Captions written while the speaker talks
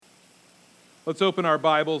Let's open our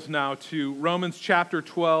Bibles now to Romans chapter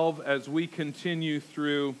 12 as we continue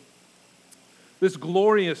through this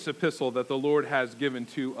glorious epistle that the Lord has given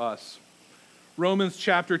to us. Romans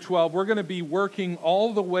chapter 12, we're going to be working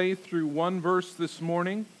all the way through one verse this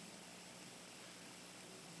morning.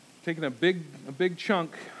 Taking a big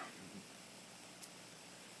chunk.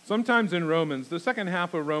 Sometimes in Romans, the second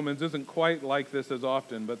half of Romans isn't quite like this as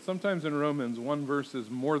often, but sometimes in Romans, one verse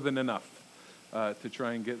is more than enough to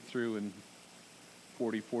try and get through in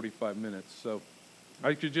 45 minutes. So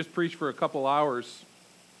I could just preach for a couple hours.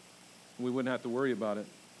 We wouldn't have to worry about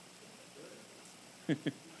it.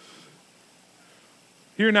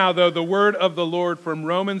 Here now, though, the word of the Lord from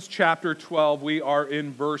Romans chapter 12. We are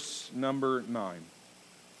in verse number 9.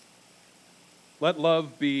 Let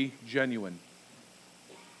love be genuine.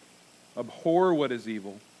 Abhor what is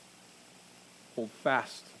evil. Hold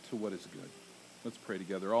fast to what is good. Let's pray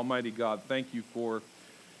together. Almighty God, thank you for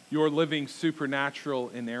your living, supernatural,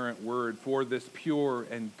 inerrant word, for this pure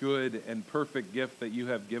and good and perfect gift that you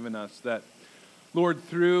have given us, that, Lord,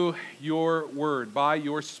 through your word, by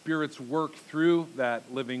your Spirit's work through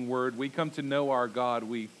that living word, we come to know our God.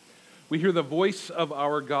 We hear the voice of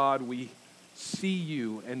our God. We see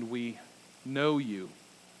you and we know you.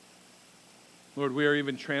 Lord, we are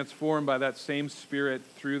even transformed by that same Spirit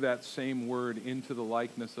through that same word into the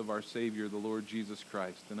likeness of our Savior, the Lord Jesus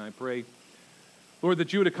Christ. And I pray, Lord,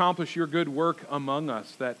 that you would accomplish your good work among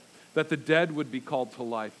us, that the dead would be called to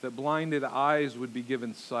life, that blinded eyes would be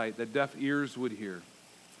given sight, that deaf ears would hear,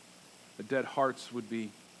 that dead hearts would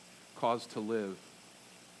be caused to live.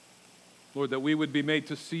 Lord, that we would be made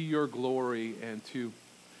to see your glory and to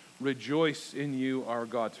rejoice in you, our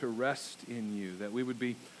God, to rest in you, that we would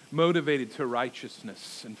be motivated to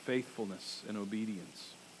righteousness and faithfulness and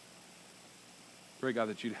obedience. Pray, God,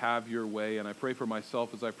 that you'd have your way, and I pray for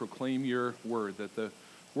myself as I proclaim your word, that the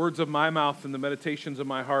words of my mouth and the meditations of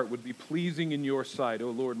my heart would be pleasing in your sight,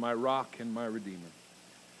 O Lord, my rock and my redeemer.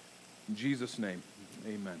 In Jesus' name,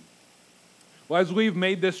 amen. Well, as we've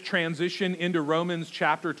made this transition into Romans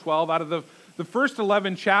chapter 12, out of the first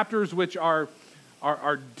 11 chapters, which are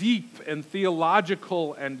deep and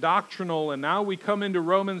theological and doctrinal, and now we come into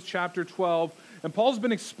Romans chapter 12, and Paul's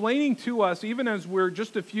been explaining to us, even as we're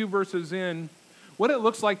just a few verses in, what it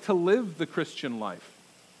looks like to live the Christian life.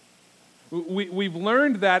 We've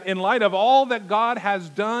learned that in light of all that God has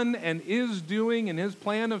done and is doing in his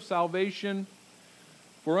plan of salvation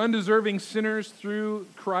for undeserving sinners through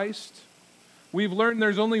Christ, we've learned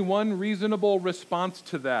there's only one reasonable response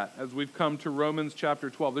to that as we've come to Romans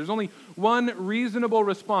chapter 12. There's only one reasonable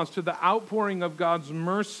response to the outpouring of God's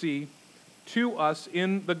mercy to us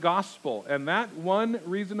in the gospel. And that one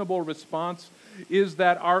reasonable response is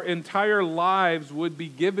that our entire lives would be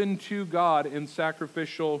given to God in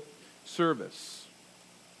sacrificial service.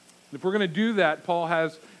 If we're going to do that, Paul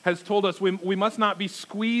has told us we must not be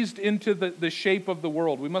squeezed into the shape of the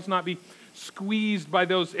world. We must not be squeezed by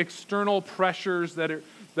those external pressures that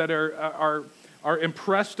are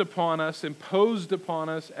impressed upon us, imposed upon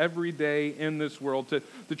us every day in this world,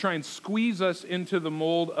 to try and squeeze us into the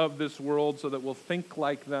mold of this world so that we'll think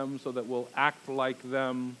like them, so that we'll act like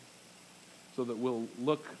them, so that we'll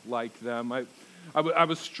look like them. I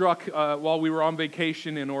was struck while we were on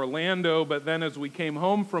vacation in Orlando, but then as we came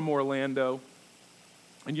home from Orlando,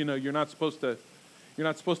 and you know, you're not supposed to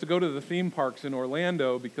go to the theme parks in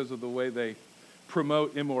Orlando because of the way they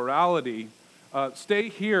promote immorality. Stay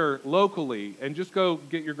here locally and just go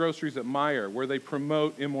get your groceries at Meijer, where they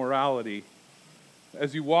promote immorality.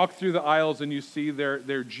 As you walk through the aisles and you see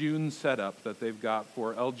their June setup that they've got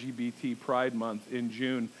for LGBT Pride Month in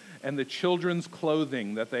June, and the children's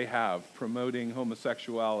clothing that they have promoting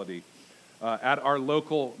homosexuality at our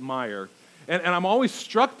local Meijer. And I'm always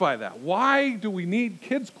struck by that. Why do we need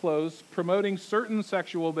kids' clothes promoting certain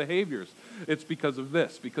sexual behaviors? It's because of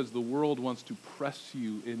this, because the world wants to press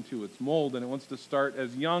you into its mold, and it wants to start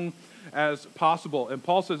as young as possible. And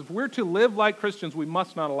Paul says if we're to live like Christians, we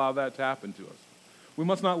must not allow that to happen to us. We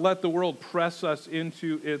must not let the world press us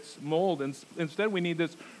into its mold. And instead, we need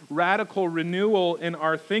this radical renewal in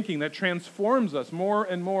our thinking that transforms us more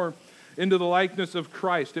and more into the likeness of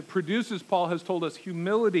Christ. It produces, Paul has told us,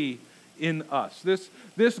 humility in us.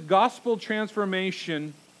 This gospel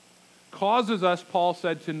transformation causes us, Paul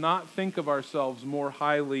said, to not think of ourselves more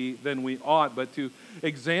highly than we ought, but to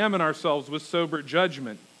examine ourselves with sober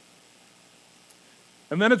judgment.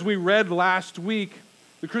 And then as we read last week,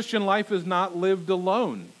 the Christian life is not lived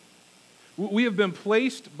alone. We have been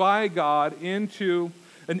placed by God into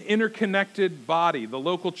an interconnected body, the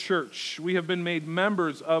local church. We have been made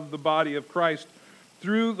members of the body of Christ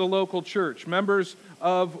through the local church, members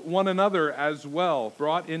of one another as well,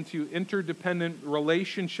 brought into interdependent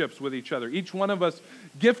relationships with each other. Each one of us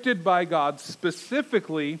gifted by God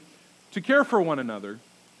specifically to care for one another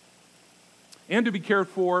and to be cared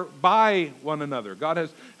for by one another. God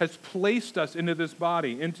has placed us into this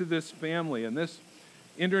body, into this family, and this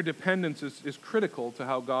interdependence is critical to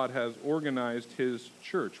how God has organized his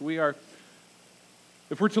church.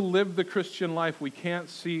 If we're to live the Christian life, we can't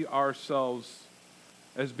see ourselves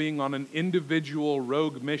as being on an individual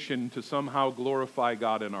rogue mission to somehow glorify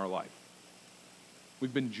God in our life.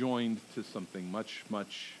 We've been joined to something much,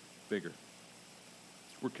 much bigger.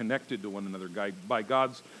 We're connected to one another by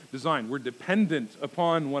God's design. We're dependent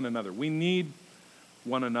upon one another. We need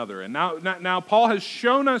one another. And now Paul has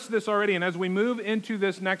shown us this already, and as we move into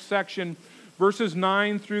this next section, verses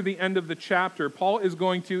 9 through the end of the chapter, Paul is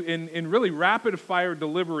going to, in really rapid-fire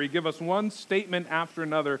delivery, give us one statement after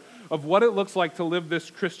another of what it looks like to live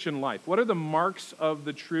this Christian life. What are the marks of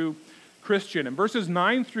the true Christian? And verses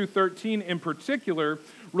 9 through 13 in particular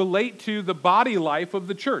relate to the body life of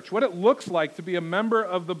the church, what it looks like to be a member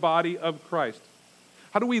of the body of Christ.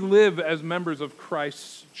 How do we live as members of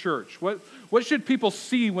Christ's church? What should people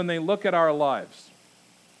see when they look at our lives?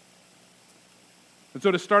 And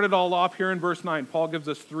so to start it all off here in verse 9, Paul gives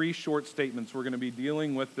us 3 short statements we're going to be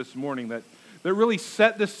dealing with this morning that really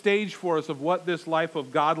set the stage for us of what this life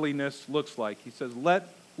of godliness looks like. He says, let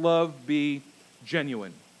love be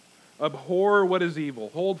genuine. Abhor what is evil.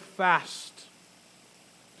 Hold fast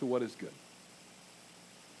to what is good.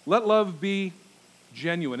 Let love be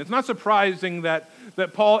genuine. It's not surprising that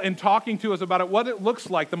Paul, in talking to us about it, what it looks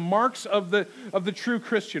like, the marks of the true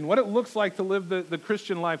Christian, what it looks like to live the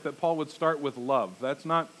Christian life, that Paul would start with love. That's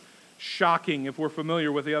not shocking if we're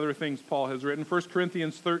familiar with the other things Paul has written. 1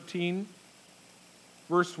 Corinthians 13,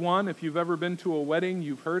 verse 1, if you've ever been to a wedding,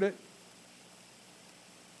 you've heard it.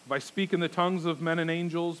 If I speak in the tongues of men and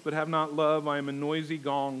angels, but have not love, I am a noisy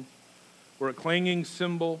gong or a clanging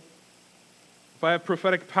cymbal. If I have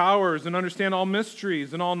prophetic powers and understand all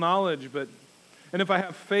mysteries and all knowledge, and if I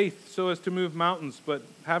have faith so as to move mountains, but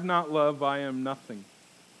have not love, I am nothing.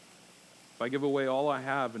 If I give away all I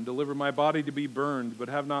have and deliver my body to be burned, but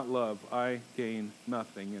have not love, I gain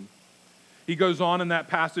nothing. And he goes on in that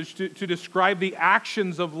passage to describe the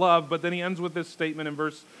actions of love, but then he ends with this statement in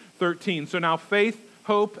verse 13. So now faith,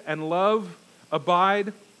 hope, and love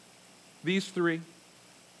abide, these 3,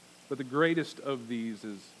 but the greatest of these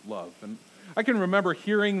is love. And I can remember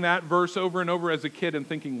hearing that verse over and over as a kid and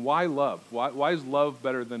thinking, why love? Why is love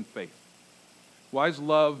better than faith? Why is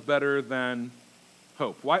love better than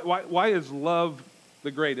hope? Why is love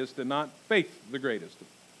the greatest and not faith the greatest?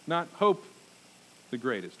 Not hope the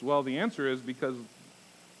greatest? Well, the answer is because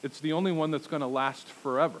it's the only one that's going to last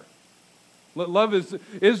forever. Love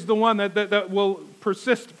is the one that will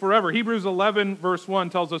persist forever. Hebrews 11, verse 1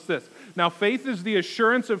 tells us this. Now, faith is the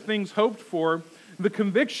assurance of things hoped for, the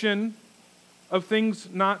conviction of things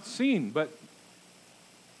not seen. But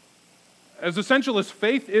as essential as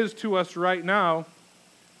faith is to us right now,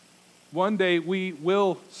 one day we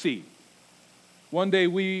will see. One day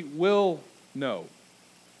we will know.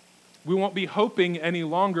 We won't be hoping any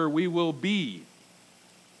longer, we will be.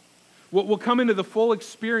 We'll come into the full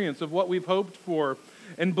experience of what we've hoped for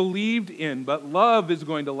and believed in, but love is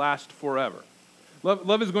going to last forever.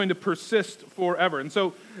 Love is going to persist forever. And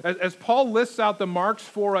so as Paul lists out the marks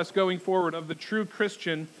for us going forward of the true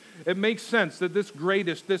Christian, it makes sense that this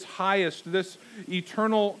greatest, this highest, this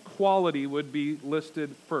eternal quality would be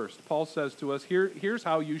listed first. Paul says to us, here's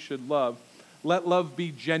how you should love. Let love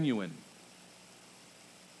be genuine.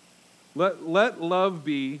 Let love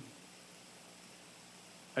be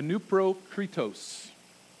anupprokritos,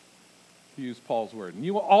 to use Paul's word. And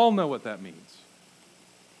you all know what that means.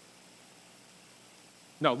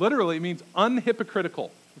 No, literally it means unhypocritical.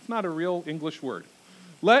 It's not a real English word.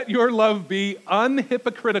 Let your love be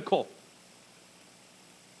unhypocritical.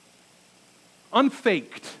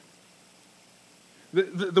 Unfaked.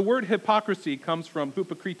 The word hypocrisy comes from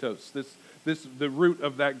hypokritos, the root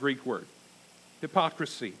of that Greek word.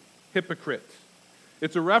 Hypocrisy, hypocrite.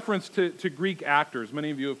 It's a reference to Greek actors.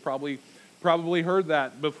 Many of you have probably heard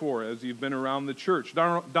that before as you've been around the church.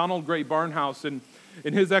 Donald Gray Barnhouse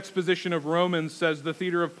in his exposition of Romans says the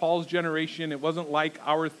theater of Paul's generation, it wasn't like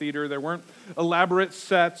our theater. There weren't elaborate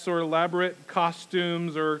sets or elaborate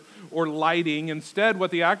costumes or lighting. Instead, what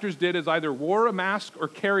the actors did is either wore a mask or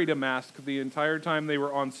carried a mask the entire time they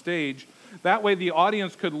were on stage. That way the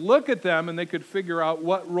audience could look at them and they could figure out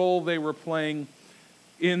what role they were playing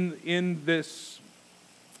in this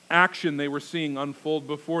action they were seeing unfold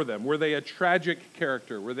before them. Were they a tragic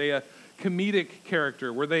character? Were they a comedic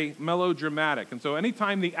character? Were they melodramatic? And so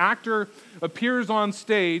anytime the actor appears on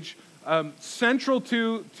stage, central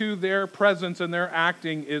to their presence and their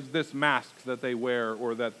acting is this mask that they wear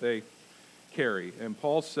or that they carry. And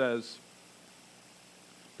Paul says,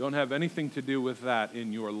 don't have anything to do with that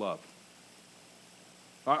in your love.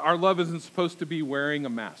 Our love isn't supposed to be wearing a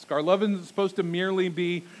mask. Our love isn't supposed to merely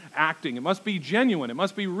be acting. It must be genuine. It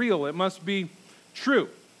must be real. It must be true.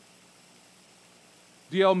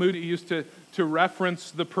 D.L. Moody used to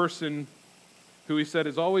reference the person who he said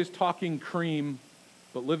is always talking cream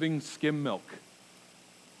but living skim milk.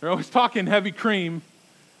 They're always talking heavy cream,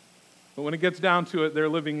 but when it gets down to it, they're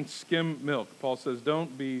living skim milk. Paul says,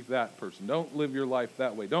 don't be that person. Don't live your life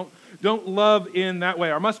that way. Don't love in that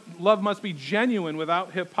way. Love must be genuine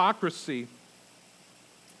without hypocrisy.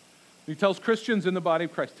 He tells Christians in the body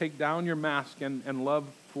of Christ, take down your mask and love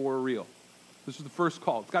for real. This is the first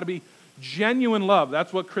call. It's got to be genuine love.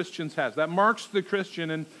 That's what Christians has. That marks the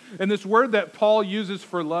Christian. And this word that Paul uses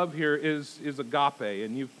for love here is agape.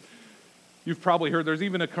 And you've probably heard there's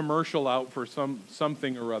even a commercial out for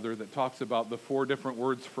something or other that talks about the 4 different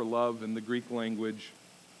words for love in the Greek language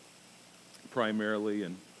primarily.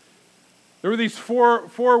 And there were these four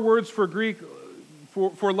words for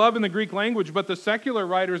love in the Greek language, but the secular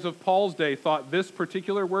writers of Paul's day thought this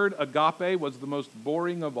particular word, agape, was the most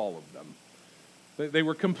boring of all of them. They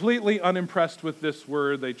were completely unimpressed with this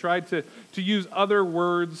word. They tried to use other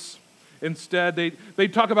words instead. They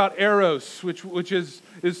talk about eros, which is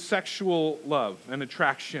sexual love and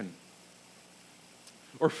attraction.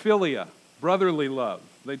 Or philia, brotherly love.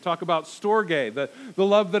 They talk about storge, the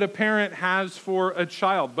love that a parent has for a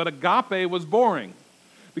child. But agape was boring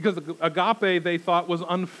because agape they thought was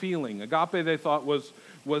unfeeling. Agape they thought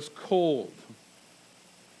was cold.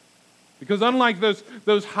 Because unlike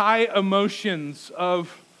those high emotions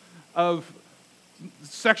of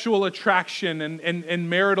sexual attraction and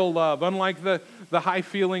marital love, unlike the high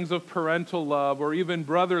feelings of parental love or even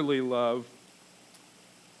brotherly love,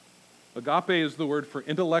 agape is the word for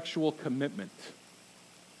intellectual commitment.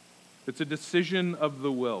 It's a decision of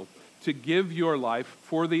the will to give your life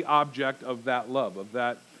for the object of that love, of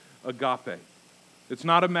that agape. It's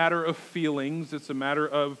not a matter of feelings, it's a matter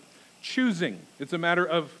of choosing. It's a matter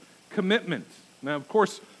of commitment. Now, of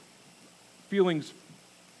course, feelings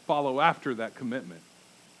follow after that commitment.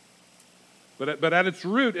 But at its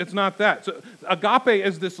root, it's not that. So agape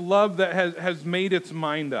is this love that has made its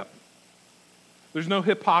mind up. There's no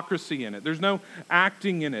hypocrisy in it. There's no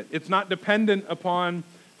acting in it. It's not dependent upon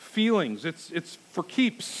feelings. It's for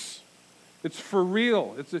keeps. It's for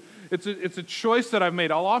real. It's a choice that I've made.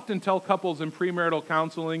 I'll often tell couples in premarital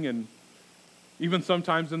counseling and even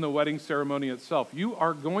sometimes in the wedding ceremony itself, you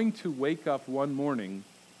are going to wake up one morning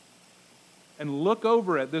and look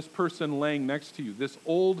over at this person laying next to you, this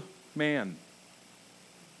old man,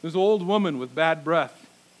 this old woman with bad breath,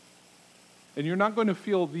 and you're not going to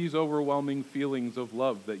feel these overwhelming feelings of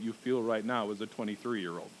love that you feel right now as a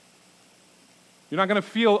 23-year-old. You're not going to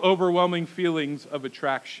feel overwhelming feelings of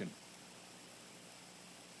attraction.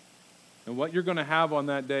 And what you're going to have on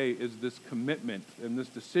that day is this commitment and this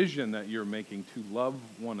decision that you're making to love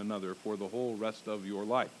one another for the whole rest of your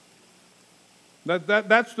life.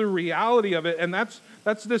 That's the reality of it, and that's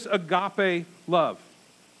this agape love.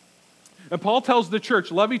 And Paul tells the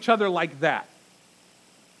church, love each other like that.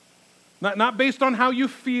 Not based on how you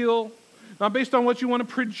feel, not based on what you want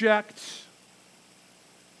to project.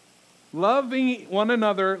 Loving one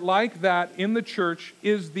another like that in the church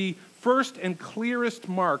is the first and clearest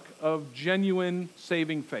mark of genuine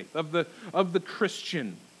saving faith, of the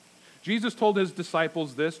Christian. Jesus told his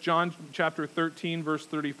disciples this, John chapter 13, verse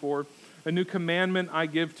 34, "A new commandment I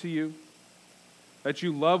give to you, that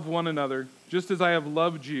you love one another, just as I have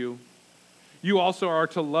loved you. You also are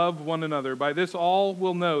to love one another. By this all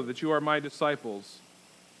will know that you are my disciples,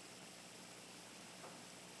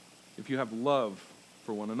 if you have love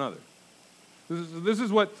for one another." This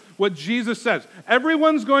is what Jesus says.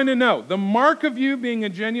 Everyone's going to know. The mark of you being a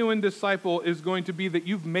genuine disciple is going to be that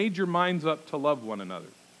you've made your minds up to love one another.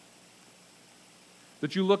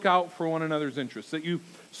 That you look out for one another's interests. That you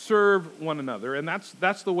serve one another. And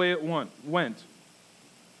that's the way it went.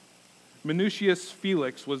 Minucius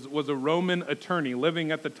Felix was a Roman attorney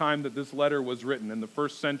living at the time that this letter was written in the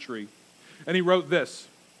 1st century. And he wrote this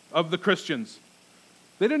of the Christians.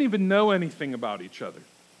 They didn't even know anything about each other.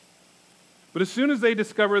 But as soon as they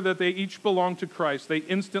discover that they each belong to Christ, they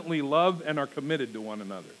instantly love and are committed to one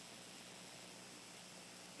another.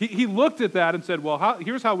 He looked at that and said, well,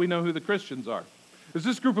 here's how we know who the Christians are. It's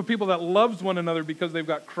this group of people that loves one another because they've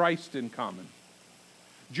got Christ in common.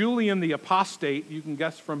 Julian the Apostate, you can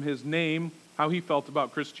guess from his name, how he felt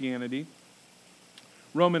about Christianity.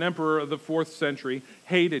 Roman emperor of the 4th century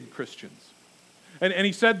hated Christians. And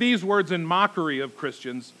he said these words in mockery of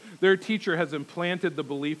Christians. Their teacher has implanted the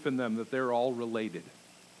belief in them that they're all related.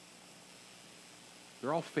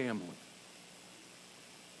 They're all family.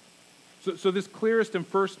 So this clearest and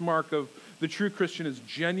first mark of the true Christian is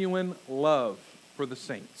genuine love for the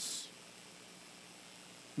saints.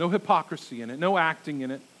 No hypocrisy in it, no acting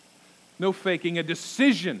in it, no faking, a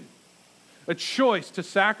decision, a choice to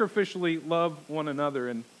sacrificially love one another.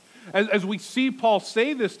 And as we see Paul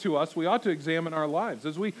say this to us, we ought to examine our lives.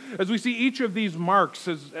 As we see each of these marks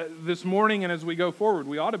this morning and as we go forward,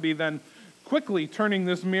 we ought to be then quickly turning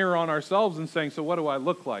this mirror on ourselves and saying, so what do I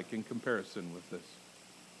look like in comparison with this?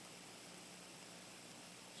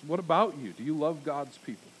 So what about you? Do you love God's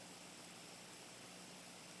people?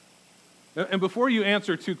 And before you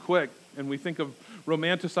answer too quick, and we think of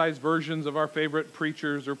romanticized versions of our favorite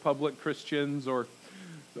preachers or public Christians or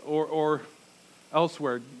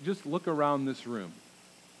elsewhere, just look around this room.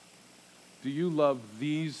 Do you love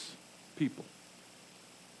these people?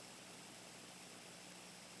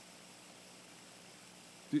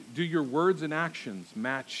 Do your words and actions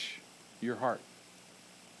match your heart?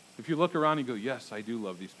 If you look around and go, yes, I do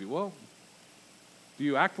love these people. Well, do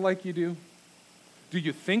you act like you do? Do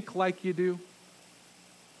you think like you do?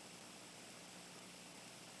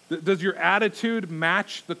 Does your attitude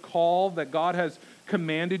match the call that God has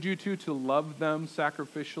commanded you to love them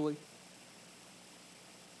sacrificially?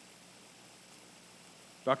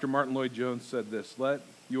 Dr. Martin Lloyd-Jones said this, let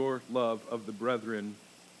your love of the brethren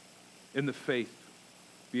in the faith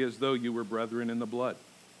be as though you were brethren in the blood.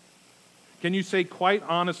 Can you say quite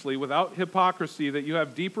honestly, without hypocrisy, that you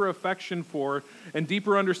have deeper affection for and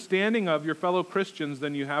deeper understanding of your fellow Christians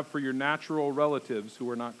than you have for your natural relatives who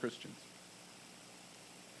are not Christians?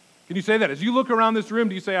 Can you say that? As you look around this room,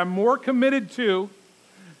 do you say, I'm more committed to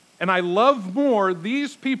and I love more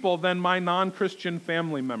these people than my non-Christian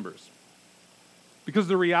family members? Because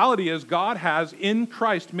the reality is God has, in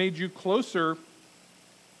Christ, made you closer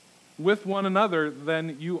with one another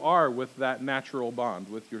than you are with that natural bond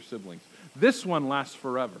with your siblings. This one lasts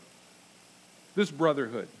forever. This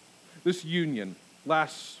brotherhood, this union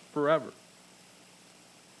lasts forever.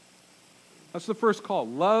 That's the first call.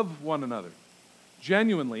 Love one another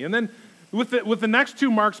genuinely. And then with the next two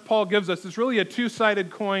marks Paul gives us, it's really a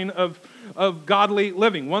two-sided coin of godly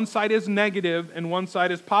living. One side is negative and one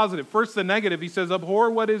side is positive. First, the negative, he says, abhor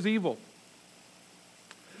what is evil.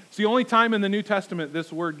 It's the only time in the New Testament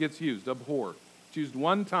this word gets used, abhor. It's used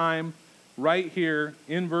one time right here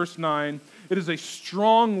in verse 9. It is a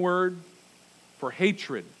strong word for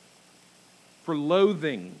hatred, for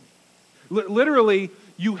loathing. Literally,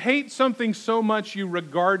 you hate something so much you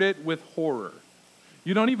regard it with horror.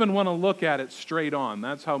 You don't even want to look at it straight on.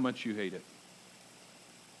 That's how much you hate it.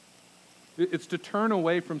 It's to turn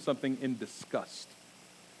away from something in disgust,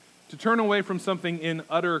 to turn away from something in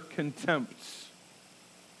utter contempt.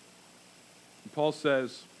 And Paul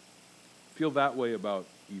says, feel that way about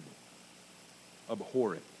evil.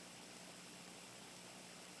 Abhor it.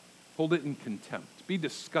 Hold it in contempt. Be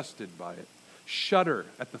disgusted by it. Shudder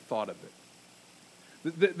at the thought of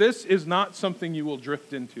it. This is not something you will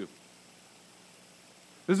drift into.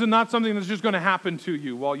 This is not something that's just going to happen to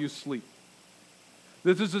you while you sleep.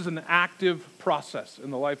 This is an active process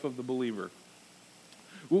in the life of the believer.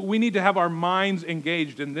 We need to have our minds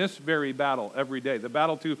engaged in this very battle every day, the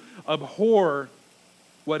battle to abhor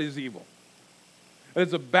what is evil.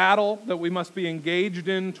 It's a battle that we must be engaged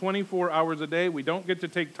in 24 hours a day. We don't get to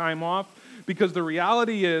take time off because the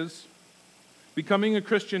reality is becoming a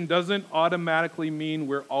Christian doesn't automatically mean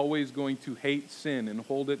we're always going to hate sin and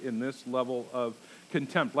hold it in this level of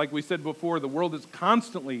contempt. Like we said before, the world is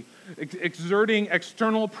constantly exerting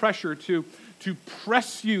external pressure to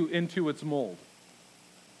press you into its mold.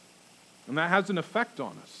 And that has an effect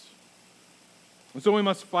on us. And so we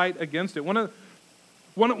must fight against it. One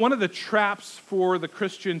of the traps for the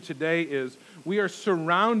Christian today is we are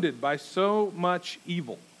surrounded by so much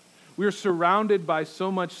evil. We are surrounded by so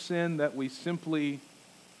much sin that we simply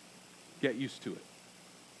get used to it.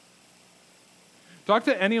 Talk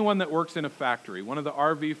to anyone that works in a factory, one of the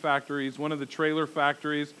RV factories, one of the trailer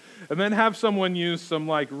factories, and then have someone use some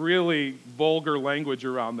really vulgar language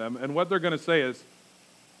around them, and what they're going to say is,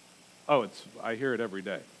 oh, I hear it every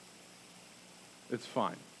day. It's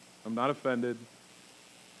fine. I'm not offended.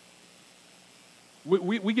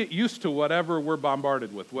 We get used to whatever we're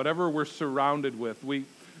bombarded with, whatever we're surrounded with.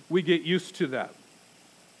 We get used to that.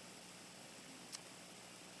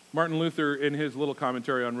 Martin Luther, in his little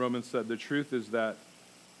commentary on Romans, said the truth is that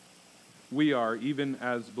we are, even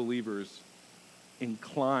as believers,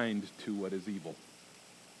 inclined to what is evil.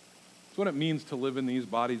 That's what it means to live in these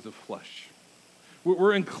bodies of flesh.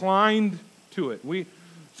 We're inclined to it.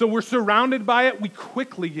 So we're surrounded by it. We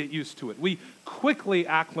quickly get used to it. We quickly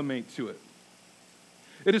acclimate to it.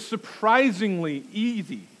 It is surprisingly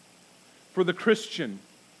easy for the Christian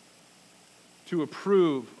to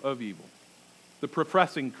approve of evil. The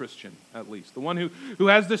professing Christian, at least. The one who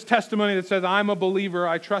has this testimony that says, I'm a believer,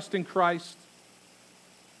 I trust in Christ.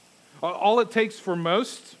 All it takes for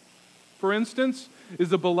most, for instance,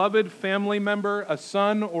 is a beloved family member, a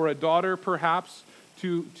son or a daughter perhaps,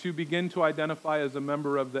 to begin to identify as a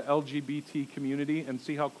member of the LGBT community and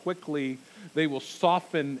see how quickly they will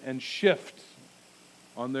soften and shift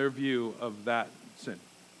on their view of that sin.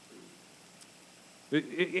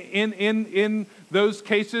 In those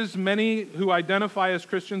cases, many who identify as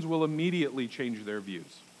Christians will immediately change their views.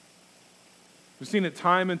 We've seen it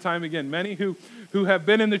time and time again. Many who have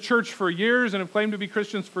been in the church for years and have claimed to be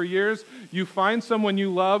Christians for years, you find someone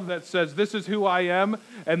you love that says, this is who I am,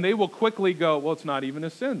 and they will quickly go, well, it's not even a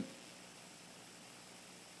sin.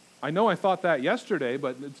 I know I thought that yesterday,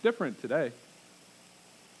 but it's different today.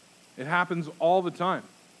 It happens all the time.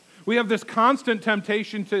 We have this constant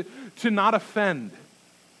temptation to not offend.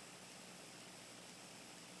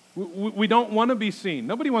 We don't want to be seen.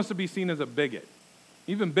 Nobody wants to be seen as a bigot.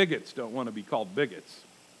 Even bigots don't want to be called bigots.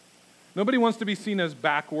 Nobody wants to be seen as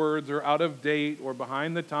backwards or out of date or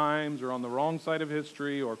behind the times or on the wrong side of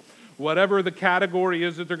history or whatever the category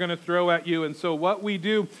is that they're going to throw at you. And so what we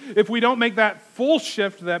do, if we don't make that full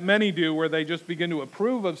shift that many do where they just begin to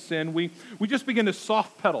approve of sin, we just begin to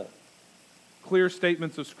soft pedal clear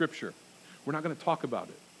statements of Scripture. We're not going to talk about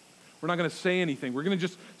it. We're not going to say anything. We're going to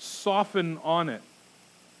just soften on it.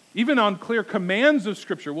 Even on clear commands of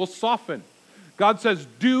Scripture, we'll soften. God says,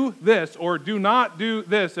 do this or do not do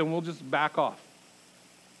this, and we'll just back off.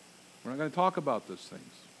 We're not going to talk about those things.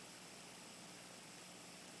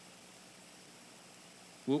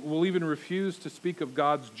 We'll even refuse to speak of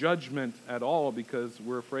God's judgment at all because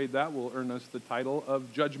we're afraid that will earn us the title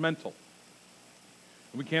of judgmental.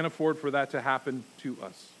 We can't afford for that to happen to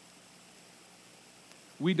us.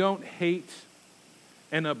 We don't hate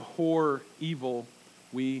and abhor evil,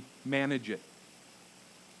 we manage it.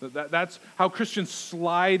 That's how Christians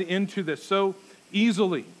slide into this so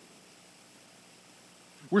easily.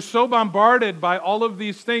 We're so bombarded by all of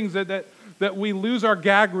these things that we lose our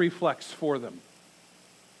gag reflex for them.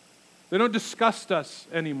 They don't disgust us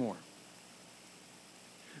anymore.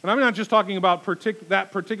 And I'm not just talking about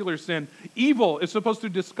that particular sin. Evil is supposed to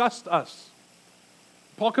disgust us.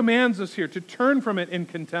 Paul commands us here to turn from it in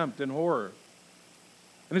contempt and horror.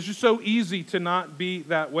 And it's just so easy to not be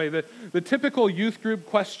that way. The typical youth group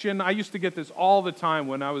question, I used to get this all the time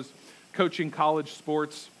when I was coaching college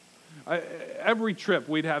sports. Every trip,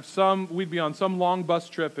 we'd be on some long bus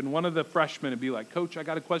trip, and one of the freshmen would be like, Coach, I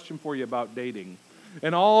got a question for you about dating.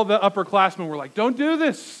 And all the upperclassmen were like, don't do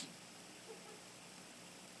this.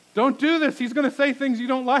 Don't do this. He's going to say things you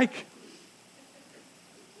don't like.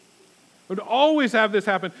 Would always have this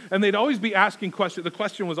happen, and they'd always be asking questions. The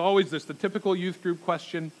question was always this, the typical youth group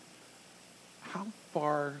question: how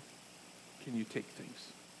far can you take things?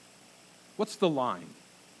 What's the line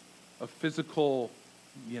of physical,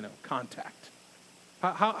 contact?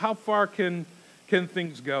 How far can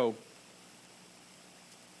things go?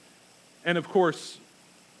 And of course,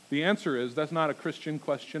 the answer is that's not a Christian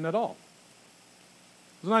question at all.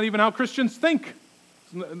 It's not even how Christians think.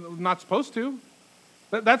 It's not supposed to.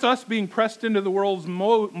 That's us being pressed into the world's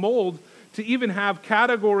mold to even have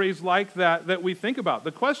categories like that we think about.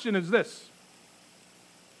 The question is this.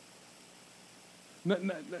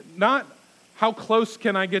 Not how close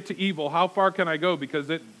can I get to evil, how far can I go, because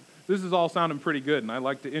this is all sounding pretty good, and I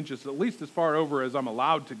like to inch us at least as far over as I'm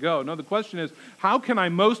allowed to go. No, the question is, how can I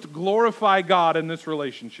most glorify God in this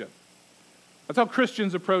relationship? That's how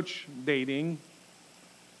Christians approach dating.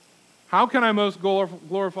 How can I most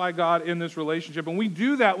glorify God in this relationship? And we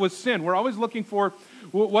do that with sin. We're always looking for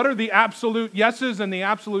what are the absolute yeses and the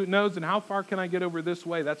absolute nos, and how far can I get over this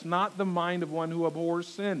way? That's not the mind of one who abhors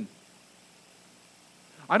sin.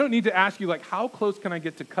 I don't need to ask you, how close can I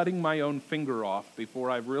get to cutting my own finger off before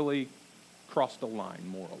I've really crossed a line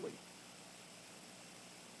morally?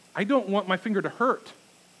 I don't want my finger to hurt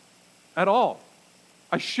at all.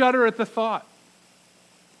 I shudder at the thought.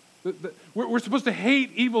 We're supposed to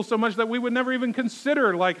hate evil so much that we would never even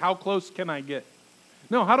consider, how close can I get?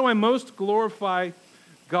 No, how do I most glorify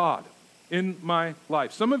God in my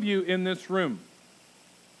life? Some of you in this room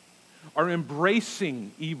are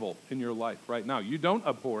embracing evil in your life right now. You don't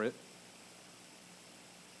abhor it.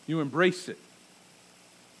 You embrace it.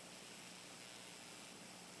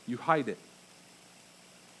 You hide it.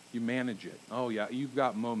 You manage it. Oh yeah, you've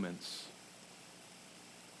got moments.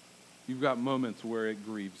 You've got moments where it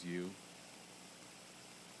grieves you.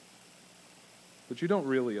 But you don't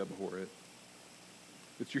really abhor it.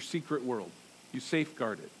 It's your secret world. You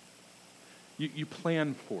safeguard it. You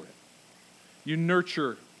plan for it. You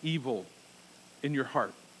nurture evil in your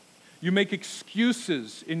heart. You make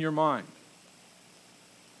excuses in your mind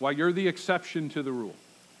why you're the exception to the rule,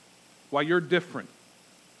 why you're different.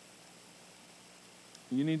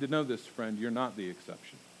 You need to know this, friend. You're not the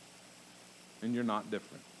exception, and you're not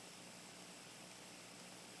different.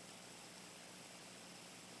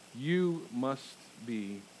 You must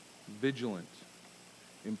be vigilant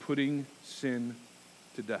in putting sin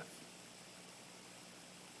to death.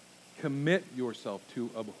 Commit yourself to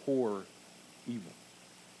abhor evil.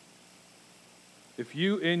 If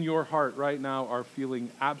you in your heart right now are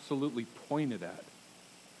feeling absolutely pointed at,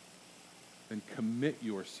 then commit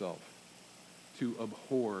yourself to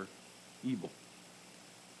abhor evil.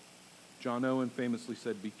 John Owen famously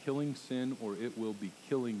said, "Be killing sin or it will be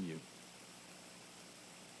killing you."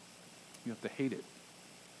 You have to hate it.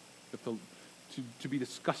 You have to be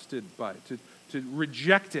disgusted by it, to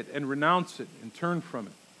reject it and renounce it and turn from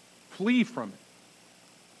it. Flee from it.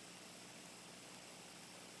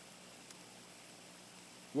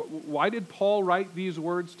 Why did Paul write these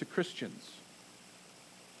words to Christians?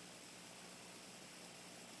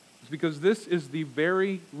 It's because this is the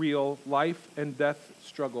very real life and death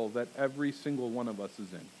struggle that every single one of us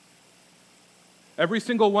is in. Every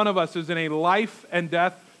single one of us is in a life and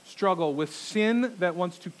death struggle with sin that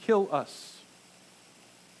wants to kill us.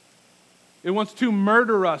 It wants to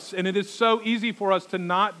murder us, and it is so easy for us to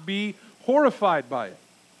not be horrified by it.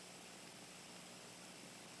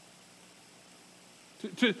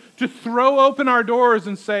 To throw open our doors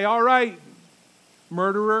and say, "All right,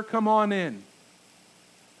 murderer, come on in."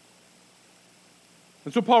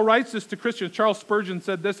 And so Paul writes this to Christians. Charles Spurgeon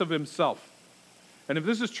said this of himself. And if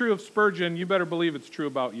this is true of Spurgeon, you better believe it's true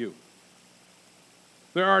about you.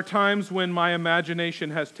 "There are times when my imagination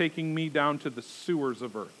has taken me down to the sewers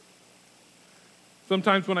of earth.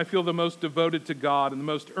 Sometimes when I feel the most devoted to God and the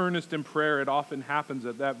most earnest in prayer, it often happens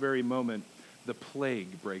at that very moment, the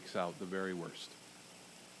plague breaks out the very worst."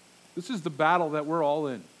 This is the battle that we're all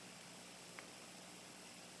in.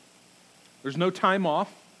 There's no time off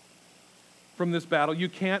from this battle. You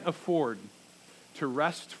can't afford to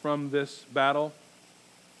rest from this battle.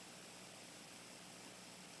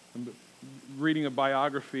 I'm reading a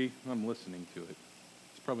biography. I'm listening to it.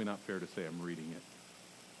 It's probably not fair to say I'm reading it.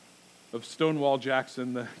 Of Stonewall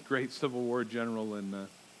Jackson, the great Civil War general. And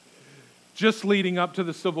just leading up to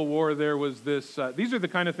the Civil War, there was this. These are the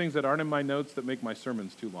kind of things that aren't in my notes that make my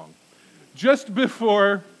sermons too long. Just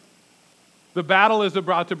before the battle is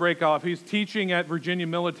about to break off, he's teaching at Virginia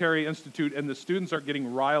Military Institute, and the students are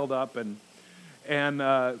getting riled up, and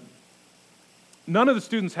none of the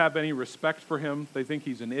students have any respect for him. They think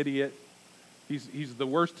he's an idiot. He's the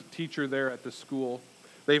worst teacher there at the school.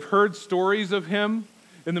 They've heard stories of him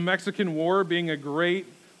in the Mexican War being a great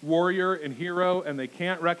warrior and hero, and they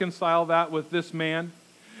can't reconcile that with this man.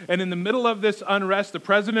 And in the middle of this unrest, the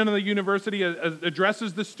president of the university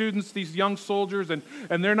addresses the students, these young soldiers, and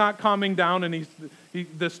they're not calming down, and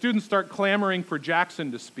the students start clamoring for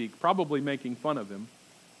Jackson to speak, probably making fun of him.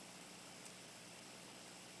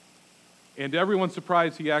 And to everyone's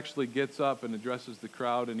surprise, he actually gets up and addresses the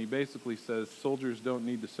crowd, and he basically says, "Soldiers don't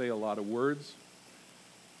need to say a lot of words.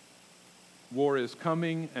 War is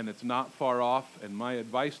coming, and it's not far off, and my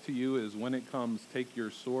advice to you is when it comes, take your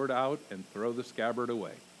sword out and throw the scabbard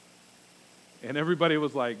away." And everybody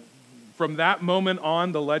was like, from that moment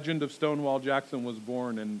on, the legend of Stonewall Jackson was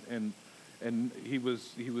born, and he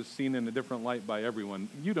was seen in a different light by everyone.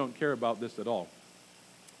 You don't care about this at all.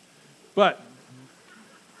 But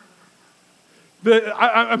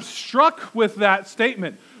I'm struck with that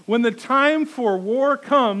statement. When the time for war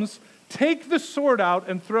comes, take the sword out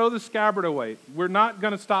and throw the scabbard away. We're not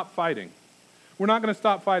going to stop fighting. We're not going to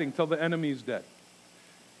stop fighting till the enemy's dead.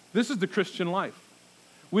 This is the Christian life.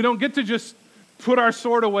 We don't get to just put our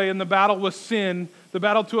sword away in the battle with sin, the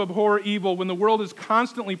battle to abhor evil, when the world is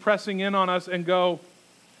constantly pressing in on us and go,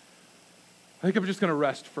 "I think I'm just going to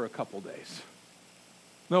rest for a couple days."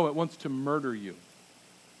 No, it wants to murder you.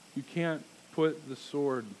 You can't put the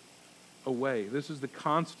sword away. This is the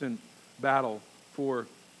constant battle for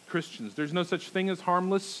Christians. There's no such thing as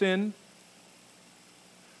harmless sin.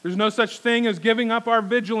 There's no such thing as giving up our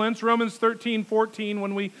vigilance. Romans 13:14,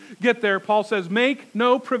 when we get there, Paul says, "Make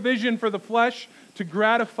no provision for the flesh to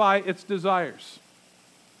gratify its desires."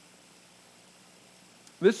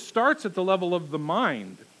 This starts at the level of the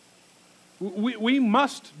mind. We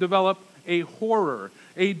must develop a horror,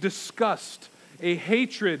 a disgust, a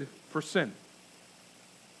hatred for sin.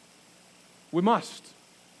 We must.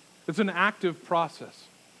 It's an active process.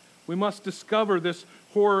 We must discover this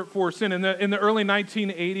horror for sin. In the early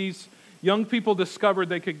 1980s, young people discovered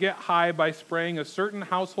they could get high by spraying a certain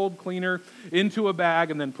household cleaner into a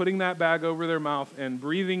bag and then putting that bag over their mouth and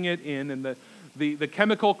breathing it in. And the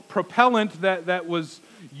chemical propellant that was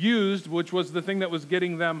used, which was the thing that was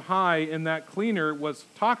getting them high in that cleaner, was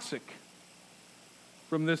toxic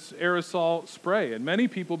from this aerosol spray. And many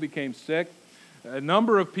people became sick. A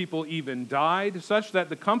number of people even died, such that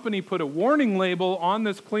the company put a warning label on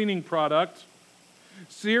this cleaning product.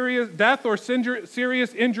 Serious death or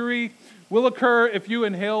serious injury will occur if you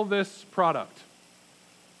inhale this product.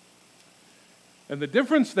 And the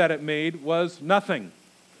difference that it made was nothing.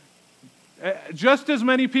 Just as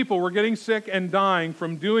many people were getting sick and dying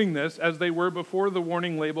from doing this as they were before the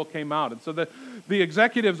warning label came out. And so the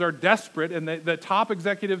executives are desperate, and the top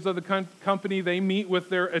executives of the company, they meet with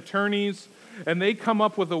their attorneys, and they come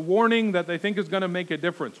up with a warning that they think is going to make a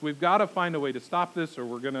difference. We've got to find a way to stop this, or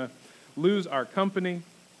we're going to lose our company.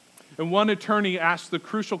 And one attorney asked the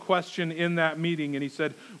crucial question in that meeting, and he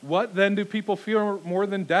said, "What then do people fear more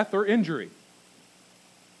than death or injury?"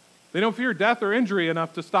 They don't fear death or injury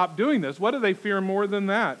enough to stop doing this. What do they fear more than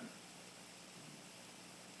that?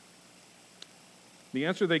 The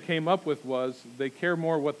answer they came up with was they care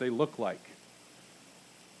more what they look like.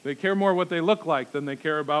 They care more what they look like than they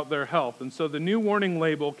care about their health. And so the new warning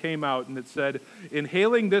label came out, and it said,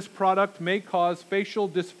 "Inhaling this product may cause facial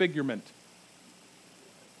disfigurement,"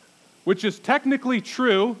 which is technically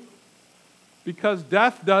true because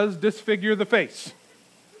death does disfigure the face.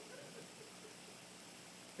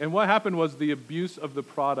 And what happened was the abuse of the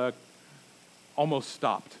product almost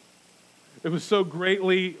stopped. It was so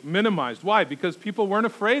greatly minimized. Why? Because people weren't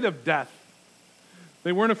afraid of death.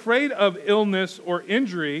 They weren't afraid of illness or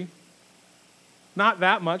injury. Not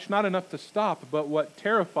that much, not enough to stop, but what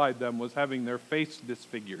terrified them was having their face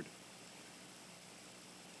disfigured.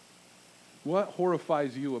 What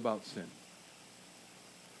horrifies you about sin?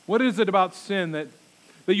 What is it about sin that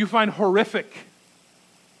you find horrific?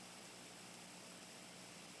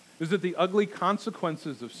 Is it the ugly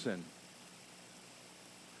consequences of sin?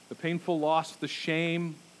 The painful loss, the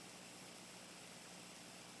shame,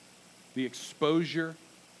 the exposure,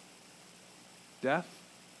 death?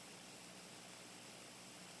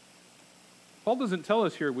 Paul doesn't tell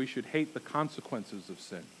us here we should hate the consequences of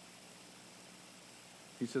sin.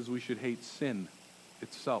 He says we should hate sin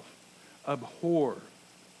itself. Abhor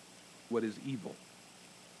what is evil.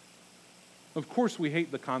 Of course we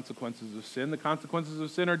hate the consequences of sin. The consequences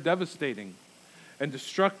of sin are devastating and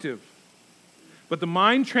destructive. But the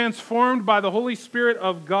mind transformed by the Holy Spirit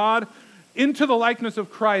of God into the likeness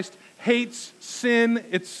of Christ hates sin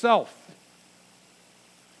itself,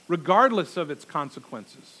 regardless of its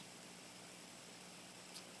consequences.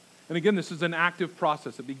 And again, this is an active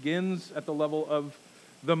process. It begins at the level of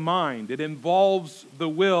the mind. It involves the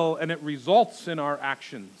will, and it results in our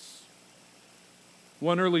actions.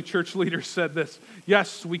 One early church leader said this: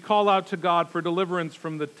 "Yes, we call out to God for deliverance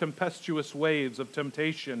from the tempestuous waves of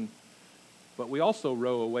temptation, but we also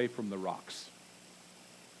row away from the rocks."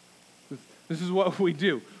 This is what we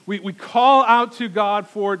do. We call out to God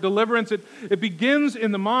for deliverance. It begins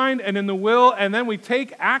in the mind and in the will, and then we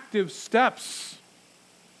take active steps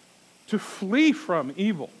to flee from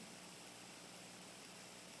evil.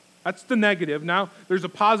 That's the negative. Now, there's a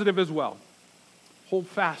positive as well. Hold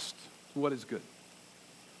fast to what is good.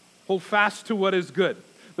 Hold fast to what is good.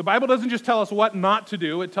 The Bible doesn't just tell us what not to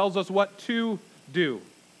do, it tells us what to do.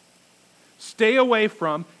 Stay away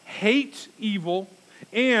from, hate evil,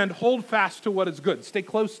 and hold fast to what is good. Stay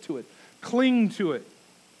close to it. Cling to it.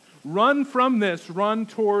 Run from this. Run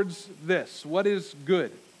towards this. What is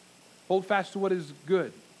good? Hold fast to what is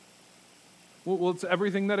good. Well, it's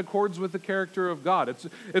everything that accords with the character of God.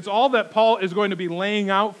 It's all that Paul is going to be laying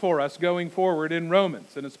out for us going forward in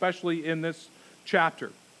Romans, and especially in this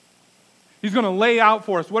chapter. He's going to lay out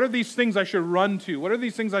for us, what are these things I should run to? What are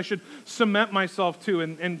these things I should cement myself to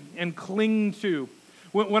and cling to?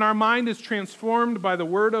 When our mind is transformed by the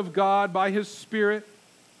Word of God, by His Spirit,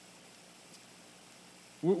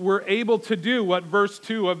 we're able to do what verse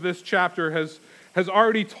 2 of this chapter has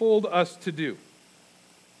already told us to do.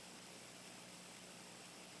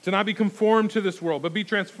 To not be conformed to this world, but be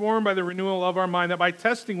transformed by the renewal of our mind, that by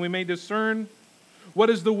testing we may discern what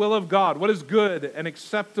is the will of God, what is good and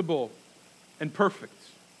acceptable and perfect.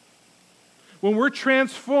 When we're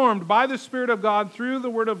transformed by the Spirit of God through the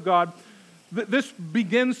Word of God, this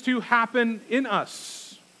begins to happen in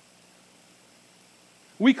us.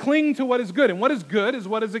 We cling to what is good, and what is good is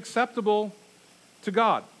what is acceptable to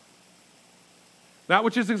God. That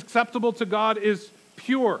which is acceptable to God is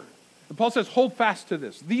pure. And Paul says, hold fast to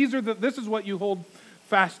this. This is what you hold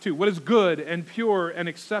fast to, what is good and pure and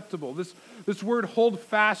acceptable. This word hold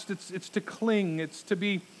fast, it's to cling, it's to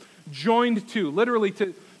be joined to, literally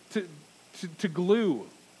to glue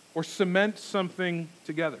or cement something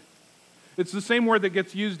together. It's the same word that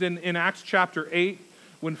gets used in Acts chapter 8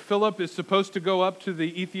 when Philip is supposed to go up to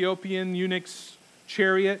the Ethiopian eunuch's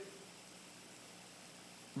chariot.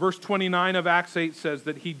 Verse 29 of Acts 8 says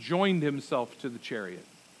that he joined himself to the chariot.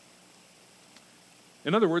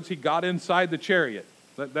 In other words, he got inside the chariot.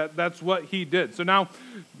 That's what he did. So now,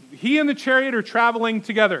 he and the chariot are traveling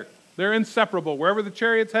together. They're inseparable. Wherever the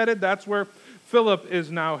chariot's headed, that's where Philip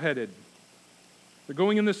is now headed. They're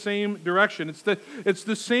going in the same direction. It's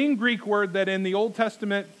the same Greek word that in the Old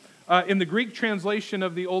Testament, in the Greek translation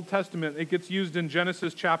of the Old Testament, it gets used in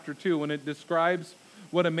Genesis chapter 2 when it describes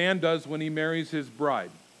what a man does when he marries his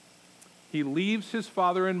bride. He leaves his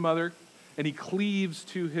father and mother, and he cleaves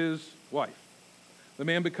to his wife. The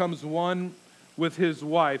man becomes one with his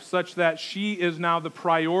wife, such that she is now the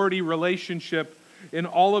priority relationship in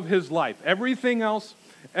all of his life. Everything else,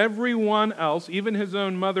 everyone else, even his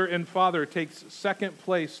own mother and father, takes second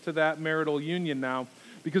place to that marital union now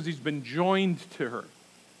because he's been joined to her.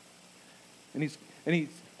 And he's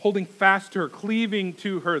holding fast to her, cleaving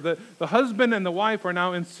to her. The husband and the wife are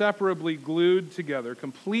now inseparably glued together,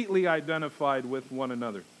 completely identified with one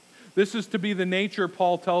another. This is to be the nature,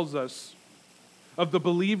 Paul tells us, of the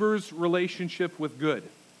believer's relationship with good,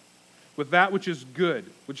 with that which is good,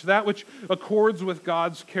 that which accords with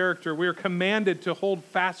God's character. We are commanded to hold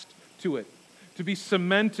fast to it, to be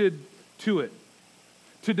cemented to it,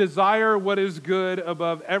 to desire what is good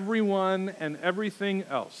above everyone and everything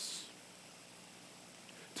else,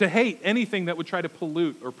 to hate anything that would try to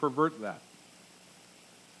pollute or pervert that.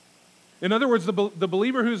 In other words, the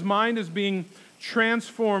believer whose mind is being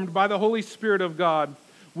transformed by the Holy Spirit of God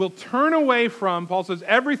will turn away from, Paul says,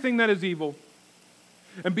 everything that is evil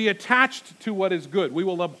and be attached to what is good. We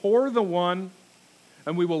will abhor the one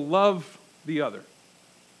and we will love the other.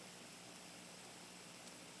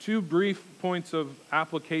 Two brief points of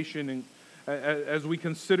application as we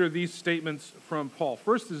consider these statements from Paul.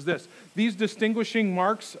 First is this: these distinguishing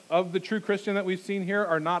marks of the true Christian that we've seen here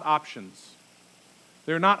are not options.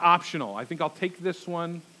 They're not optional. I think I'll take this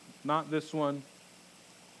one, not this one.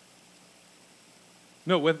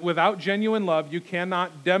 No, without genuine love, you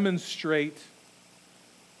cannot demonstrate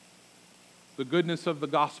the goodness of the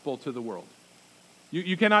gospel to the world.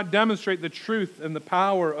 You cannot demonstrate the truth and the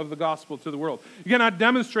power of the gospel to the world. You cannot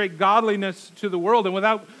demonstrate godliness to the world. And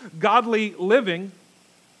without godly living,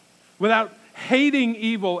 without hating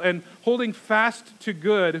evil and holding fast to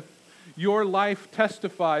good, your life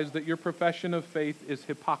testifies that your profession of faith is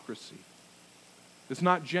hypocrisy. It's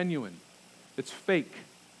not genuine. It's fake.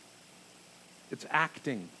 It's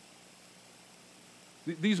acting.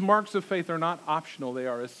 These marks of faith are not optional. They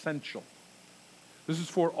are essential. This is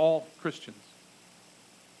for all Christians.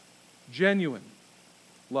 Genuine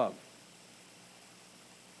love.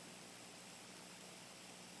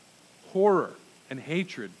 Horror and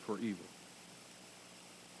hatred for evil.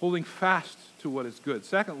 Holding fast to what is good.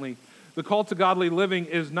 Secondly, the call to godly living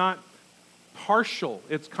is not partial,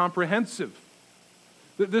 it's comprehensive.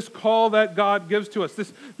 This call that God gives to us,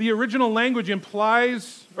 the original language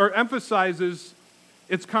implies or emphasizes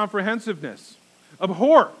its comprehensiveness.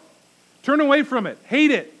 Abhor. Turn away from it.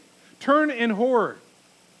 Hate it. Turn in horror.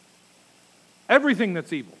 Everything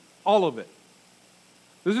that's evil. All of it.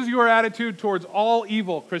 This is your attitude towards all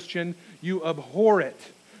evil, Christian. You abhor it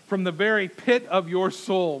from the very pit of your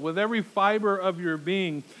soul, with every fiber of your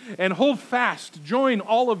being, and hold fast. Join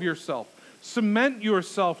all of yourself. Cement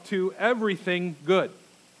yourself to everything good.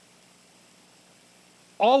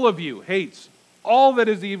 All of you hates all that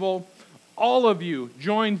is evil. All of you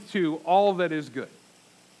joined to all that is good.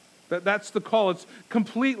 That's the call. It's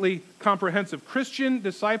completely comprehensive. Christian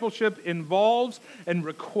discipleship involves and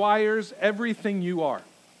requires everything you are.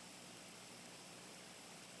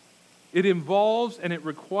 It involves and it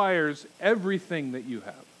requires everything that you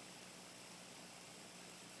have.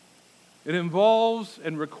 It involves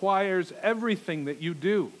and requires everything that you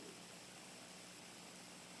do.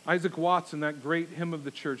 Isaac Watts, in that great hymn of the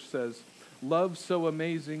church, says, "Love so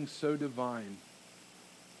amazing, so divine,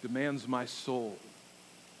 demands my soul,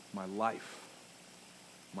 my life,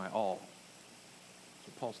 my all." That's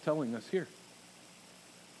what Paul's telling us here.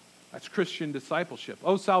 That's Christian discipleship.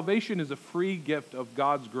 Oh, salvation is a free gift of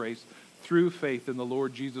God's grace through faith in the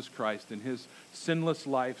Lord Jesus Christ, in his sinless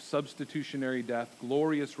life, substitutionary death,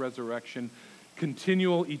 glorious resurrection,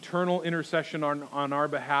 continual, eternal intercession on our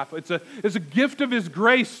behalf. It's a gift of His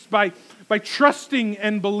grace by trusting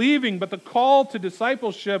and believing, but the call to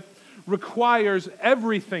discipleship requires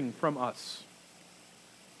everything from us.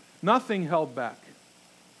 Nothing held back.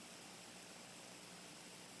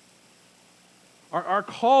 Our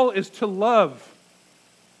call is to love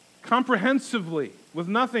comprehensively, with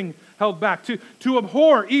nothing held back, to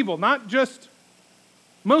abhor evil, not just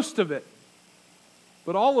most of it,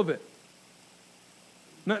 but all of it.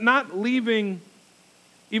 Not leaving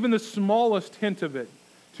even the smallest hint of it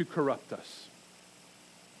to corrupt us.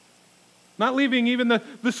 Not leaving even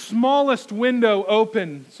the smallest window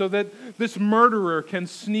open so that this murderer can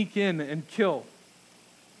sneak in and kill.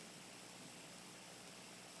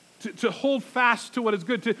 To hold fast to what is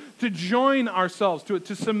good, to join ourselves to it,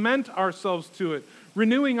 to cement ourselves to it,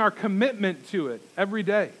 renewing our commitment to it every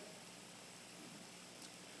day.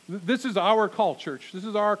 This is our call, church. This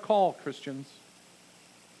is our call, Christians.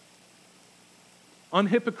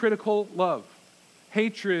 Unhypocritical love,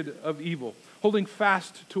 hatred of evil, holding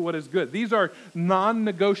fast to what is good. These are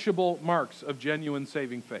non-negotiable marks of genuine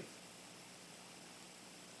saving faith.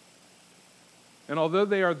 And although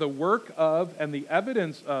they are the work of and the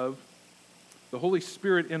evidence of the Holy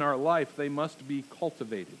Spirit in our life, they must be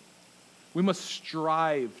cultivated. We must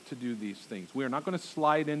strive to do these things. We are not going to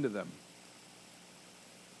slide into them.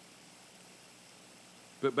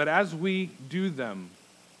 But as we do them,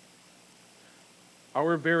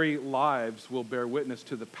 our very lives will bear witness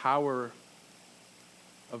to the power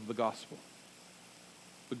of the gospel,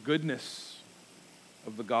 the goodness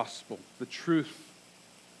of the gospel, the truth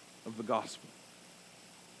of the gospel.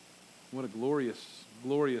 What a glorious,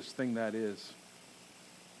 glorious thing that is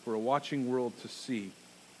for a watching world to see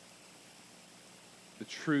the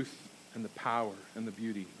truth and the power and the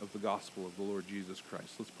beauty of the gospel of the Lord Jesus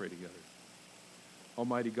Christ. Let's pray together.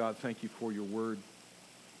 Almighty God, thank you for your word.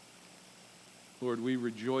 Lord, we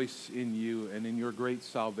rejoice in you and in your great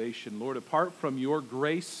salvation. Lord, apart from your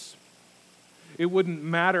grace, it wouldn't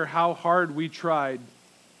matter how hard we tried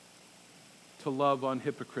to love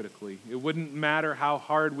unhypocritically. It wouldn't matter how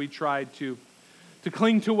hard we tried to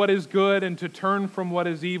cling to what is good and to turn from what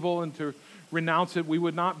is evil and to renounce it. We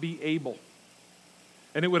would not be able.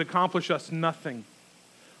 And it would accomplish us nothing.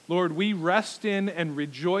 Lord, we rest in and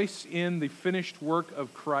rejoice in the finished work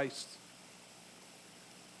of Christ.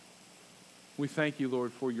 We thank you,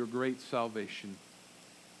 Lord, for your great salvation,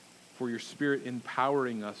 for your Spirit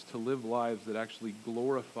empowering us to live lives that actually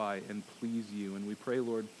glorify and please you. And we pray,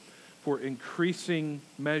 Lord, for increasing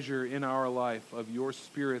measure in our life of your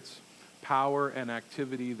Spirit's power and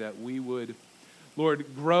activity, that we would,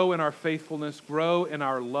 Lord, grow in our faithfulness, grow in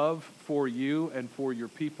our love for you and for your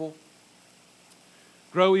people,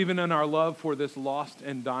 grow even in our love for this lost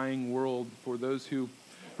and dying world, for those who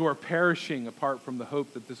are perishing apart from the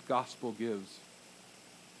hope that this gospel gives.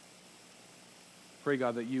 Pray,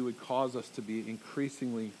 God, that you would cause us to be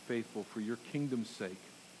increasingly faithful for your kingdom's sake,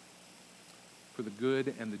 for the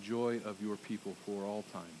good and the joy of your people for all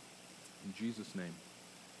time. In Jesus' name,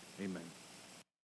 amen.